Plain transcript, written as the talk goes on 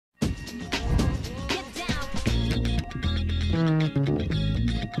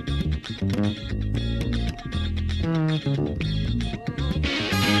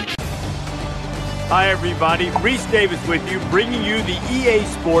Hi everybody, Reese Davis with you, bringing you the EA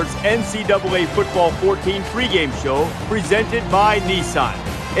Sports NCAA Football 14 pregame show presented by Nissan.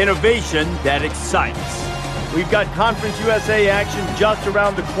 Innovation that excites. We've got Conference USA action just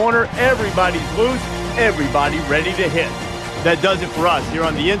around the corner. Everybody's loose, everybody ready to hit. That does it for us here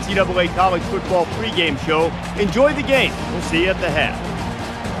on the NCAA College Football pregame show. Enjoy the game. We'll see you at the half.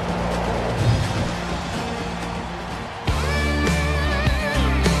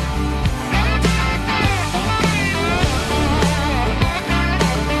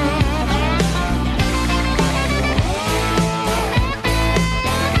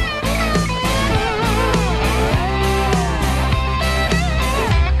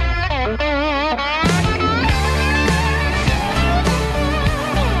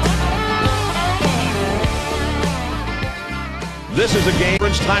 This is a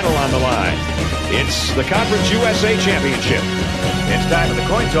conference title on the line. It's the Conference USA Championship. It's time for the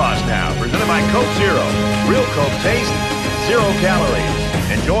coin toss now, presented by Coke Zero. Real Coke taste, 0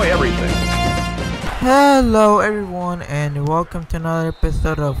 calories. Enjoy everything. Hello everyone and welcome to another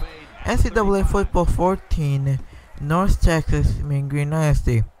episode of NCAA Football 14 North Texas Mean Green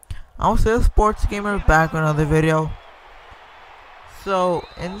Dynasty. I'm still a sports gamer back with another video. So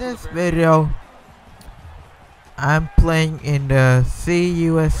in this video I'm playing in the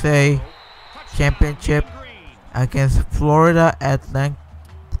CUSA Championship against Florida Atlantic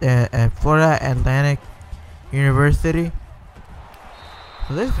University.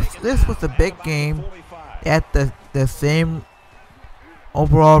 So this was a big game. They had the same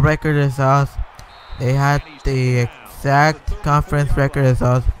overall record as us. They had the exact conference record as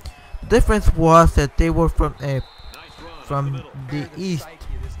us. The difference was that they were from the east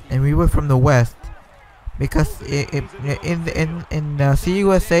and we were from the west. Because in the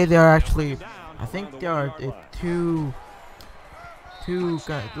CUSA there are actually, I think there are two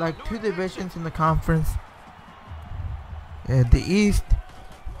divisions in the conference. The East,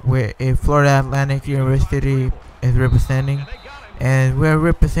 where Florida Atlantic University is representing, and we're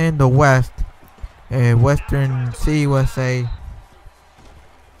representing the West, Western CUSA.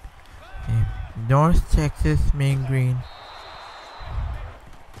 North Texas Mean Green.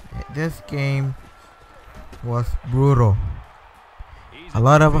 This game was brutal. A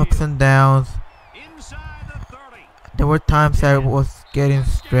lot of ups and downs. There were times I was getting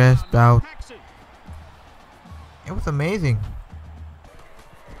stressed out. It was amazing.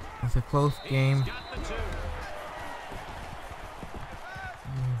 It was a close game.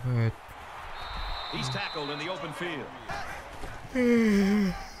 But He's tackled in the open field.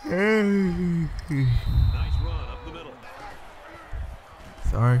 Nice run up the middle.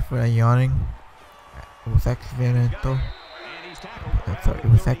 Sorry for that yawning. It was accidental. Sorry, it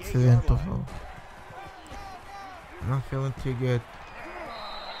was accidental. So I'm not feeling too good.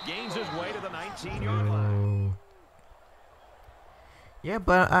 Gains his way to the 19-yard line. Yeah,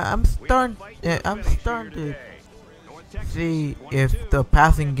 but I'm starting to see if the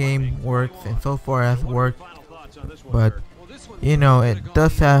passing game works, and so far has worked. But you know, it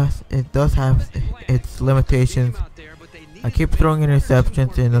does have its limitations. I keep throwing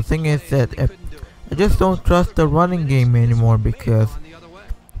interceptions, and the thing is that I just don't trust the running game anymore because,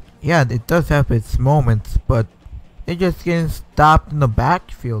 yeah, it does have its moments, but it's just getting stopped in the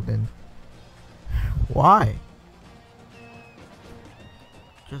backfield. And why?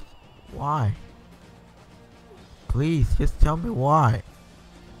 Just why? Please, just tell me why.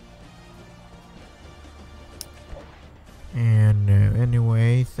 And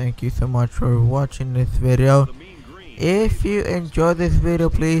anyway, thank you so much for watching this video. If you enjoyed this video,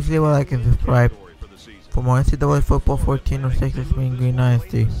 please leave a like and subscribe. For more NCAA Football 14 or Texas Mean Green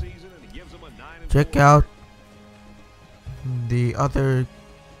Dynasty. Check out the other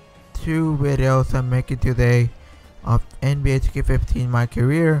 2 videos I'm making today of NBA 2K15 My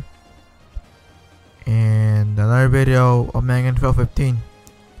Career, and another video of NFL 15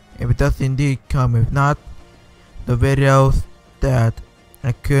 if it does indeed come. If not, the videos that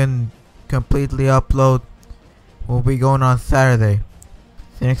I couldn't completely upload will be going on Saturday.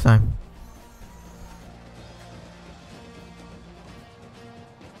 See you next time.